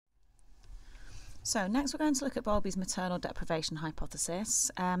So next we're going to look at Bowlby's maternal deprivation hypothesis.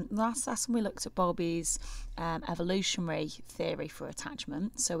 Last lesson we looked at Bowlby's evolutionary theory for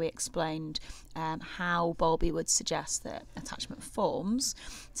attachment. So we explained how Bowlby would suggest that attachment forms.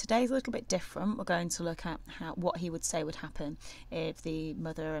 Today's a little bit different. We're going to look at what he would say would happen if the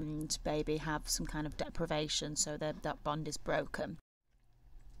mother and baby have some kind of deprivation, so that bond is broken.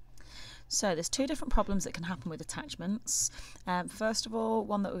 So there's two different problems that can happen with attachments. First of all,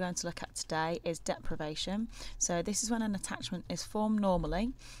 one that we're going to look at today is deprivation. So this is when an attachment is formed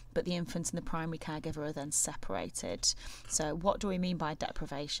normally, but the infant and the primary caregiver are then separated. So what do we mean by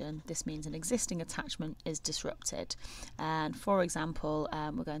deprivation? This means an existing attachment is disrupted. And for example,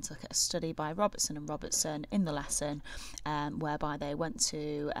 we're going to look at a study by Robertson and Robertson in the lesson, whereby they went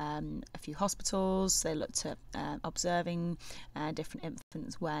to a few hospitals. They looked at observing different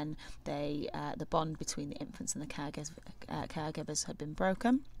infants when the bond between the infants and the caregivers had been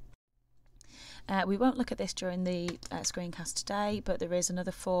broken. We won't look at this during the screencast today, but there is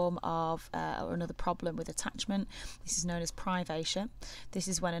another form of or another problem with attachment. This is known as privation. This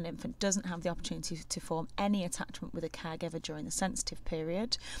is when an infant doesn't have the opportunity to form any attachment with a caregiver during the sensitive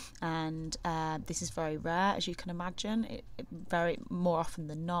period, and this is very rare, as you can imagine. Very more often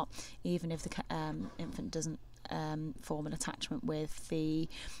than not, even if the infant doesn't form an attachment with the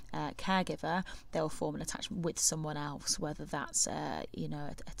caregiver, they'll form an attachment with someone else, whether that's a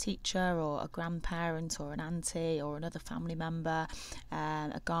teacher or a grandparent or an auntie or another family member,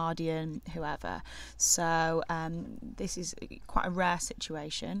 a guardian, whoever. So this is quite a rare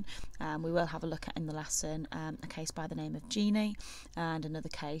situation. We will have a look at in the lesson a case by the name of Jeannie and another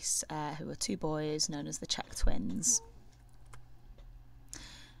case who are two boys known as the Czech twins.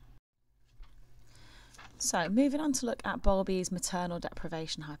 So moving on to look at Bowlby's maternal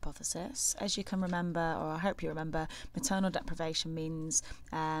deprivation hypothesis. As you can remember, or I hope you remember, maternal deprivation means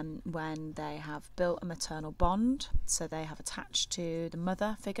when they have built a maternal bond, so they have attached to the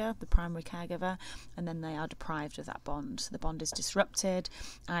mother figure, the primary caregiver, and then they are deprived of that bond. So the bond is disrupted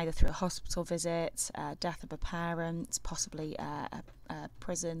either through a hospital visit, death of a parent, possibly a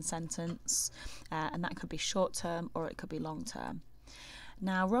prison sentence, and that could be short term or it could be long term.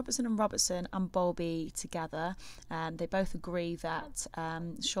 Now, Robertson and Bowlby together, they both agree that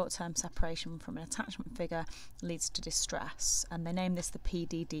short-term separation from an attachment figure leads to distress, and they name this the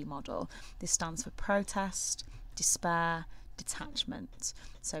PDD model. This stands for protest, despair, detachment.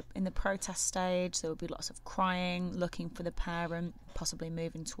 So in the protest stage, there will be lots of crying, looking for the parent, possibly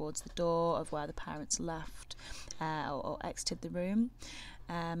moving towards the door of where the parents left or exited the room.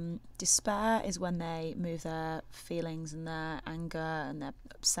 Despair is when they move their feelings and their anger and their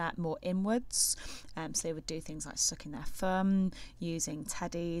upset more inwards. So they would do things like sucking their thumb, using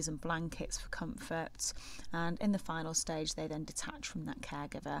teddies and blankets for comfort. And in the final stage, they then detach from that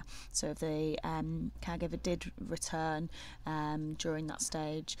caregiver. So if the caregiver did return during that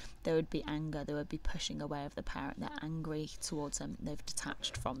stage, there would be anger, there would be pushing away of the parent. They're angry towards them, they've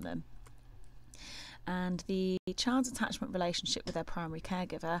detached from them. And the child's attachment relationship with their primary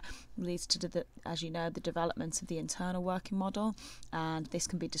caregiver leads to, as you know, the development of the internal working model, and this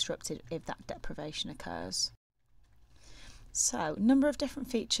can be disrupted if that deprivation occurs. So, a number of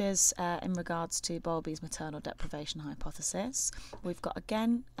different features in regards to Bowlby's maternal deprivation hypothesis. We've got,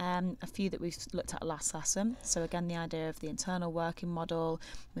 again, a few that we've looked at last lesson. So, again, the idea of the internal working model,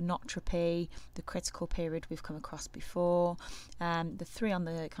 monotropy, the critical period we've come across before. The three on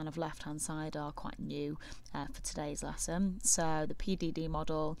the kind of left-hand side are quite new for today's lesson. So, the PDD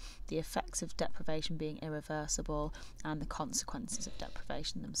model, the effects of deprivation being irreversible, and the consequences of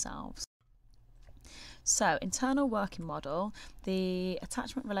deprivation themselves. So, internal working model, the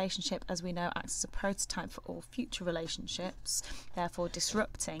attachment relationship, as we know, acts as a prototype for all future relationships. Therefore,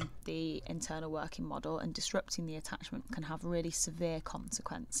 disrupting the internal working model and disrupting the attachment can have really severe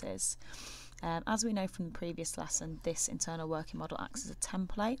consequences. As we know from the previous lesson, this internal working model acts as a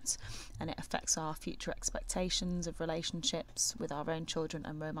template, and it affects our future expectations of relationships with our own children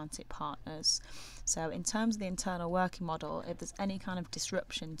and romantic partners. So in terms of the internal working model, if there's any kind of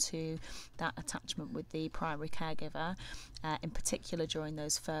disruption to that attachment with the primary caregiver, in particular during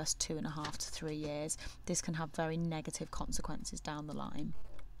those first 2.5 to 3 years, this can have very negative consequences down the line.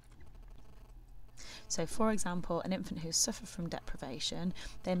 So, for example, an infant who's suffered from deprivation,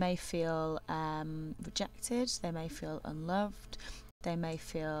 they may feel rejected, they may feel unloved, they may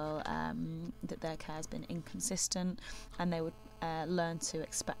feel that their care has been inconsistent, and they would learn to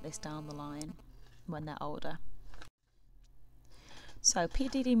expect this down the line when they're older. So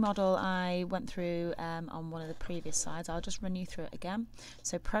PDD model I went through on one of the previous slides. I'll just run you through it again.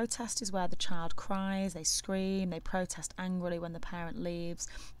 So protest is where the child cries, they scream, they protest angrily when the parent leaves.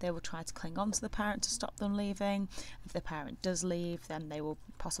 They will try to cling on to the parent to stop them leaving. If the parent does leave, then they will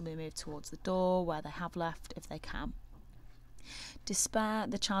possibly move towards the door where they have left if they can. Despair,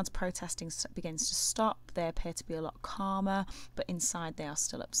 the child's protesting begins to stop. They appear to be a lot calmer, but inside they are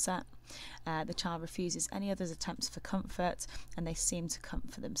still upset. The child refuses any other's attempts for comfort, and they seem to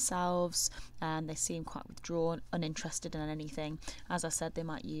comfort themselves, and they seem quite withdrawn, uninterested in anything. As I said, they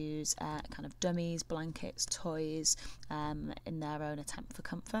might use kind of dummies, blankets, toys in their own attempt for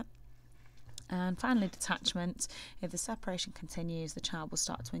comfort. And finally, detachment. If the separation continues, the child will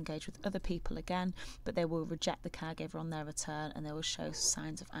start to engage with other people again, but they will reject the caregiver on their return, and they will show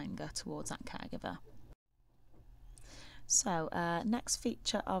signs of anger towards that caregiver. So, next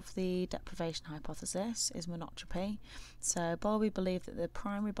feature of the deprivation hypothesis is monotropy. So, Bowlby believed that the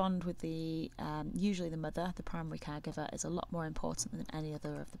primary bond with the, usually the mother, the primary caregiver, is a lot more important than any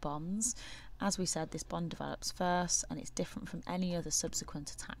other of the bonds. As we said, this bond develops first, and it's different from any other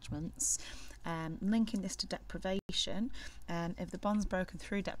subsequent attachments. Linking this to deprivation, if the bond's broken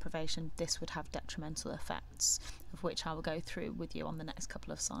through deprivation, this would have detrimental effects, of which I will go through with you on the next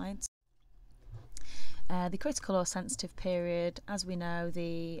couple of slides. The critical or sensitive period, as we know,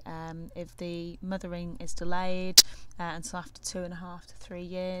 if the mothering is delayed until after 2.5 to 3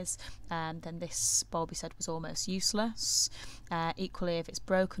 years, then this, Bowlby said, was almost useless. Equally, if it's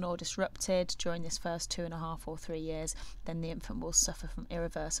broken or disrupted during this first 2.5 or 3 years, then the infant will suffer from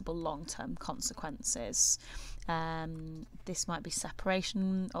irreversible long-term consequences. This might be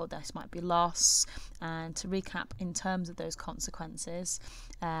separation, or this might be loss. And to recap, in terms of those consequences,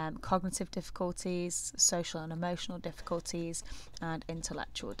 cognitive difficulties, social and emotional difficulties, and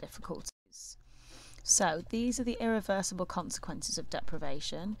intellectual difficulties. So these are the irreversible consequences of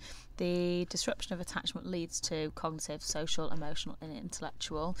deprivation. The disruption of attachment leads to cognitive, social, emotional and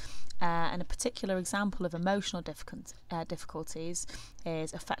intellectual. And a particular example of emotional difficulties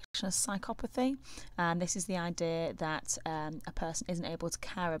is affectionless psychopathy. And this is the idea that a person isn't able to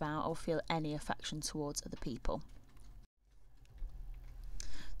care about or feel any affection towards other people.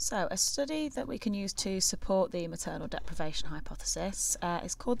 So, a study that we can use to support the maternal deprivation hypothesis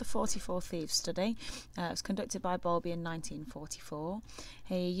is called the 44 Thieves study. It was conducted by Bowlby in 1944.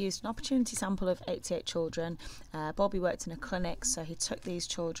 He used an opportunity sample of 88 children. Bowlby worked in a clinic, so he took these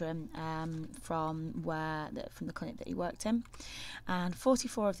children from the clinic that he worked in. And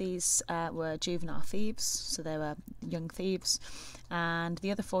 44 of these were juvenile thieves, so they were young thieves. And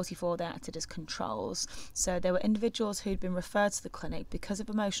the other 44, they acted as controls. So they were individuals who'd been referred to the clinic because of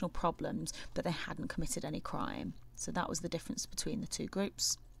emotional problems, but they hadn't committed any crime. So that was the difference between the two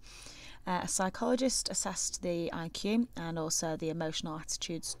groups. A psychologist assessed the IQ and also the emotional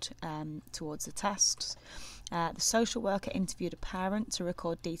attitudes towards the tests. The social worker interviewed a parent to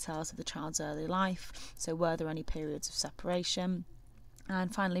record details of the child's early life. So were there any periods of separation?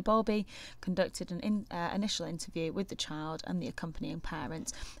 And finally, Bowlby conducted an initial interview with the child and the accompanying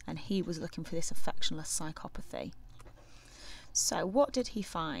parent, and he was looking for this affectionless psychopathy. So what did he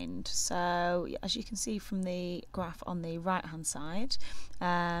find? So as you can see from the graph on the right hand side,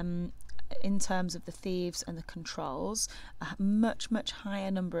 in terms of the thieves and the controls, a much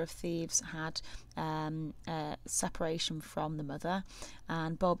higher number of thieves had separation from the mother,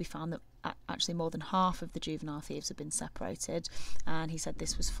 and Bowlby found that actually more than half of the juvenile thieves had been separated, and he said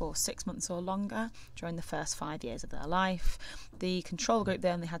this was for 6 months or longer during the first 5 years of their life. The control group,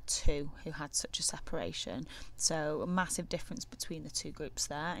 they only had 2 who had such a separation, so a massive difference between the two groups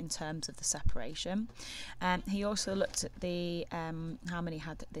there in terms of the separation. He also looked at the how many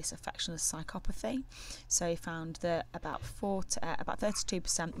had this affectionless psychopathy. So he found that about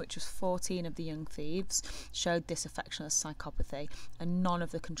 32%, which was 14 of the young thieves, showed this affectionless psychopathy, and none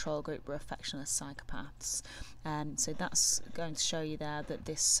of the control group were affectionless psychopaths. So that's going to show you there that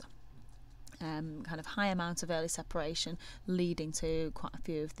this kind of high amount of early separation leading to quite a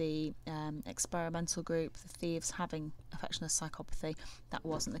few of the experimental group, the thieves, having affectionless psychopathy. That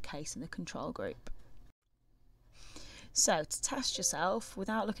wasn't the case in the control group. So to test yourself,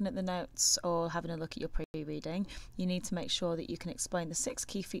 without looking at the notes or having a look at your pre-reading, you need to make sure that you can explain the 6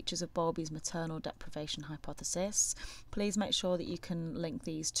 key features of Bowlby's maternal deprivation hypothesis. Please make sure that you can link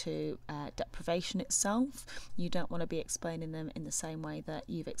these to deprivation itself. You don't want to be explaining them in the same way that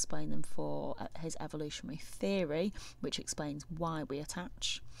you've explained them for his evolutionary theory, which explains why we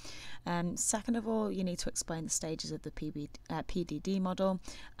attach. Second of all, you need to explain the stages of the PDD model,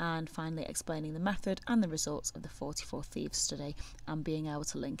 and finally explaining the method and the results of the 44 Thieves study and being able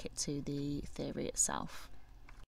to link it to the theory itself.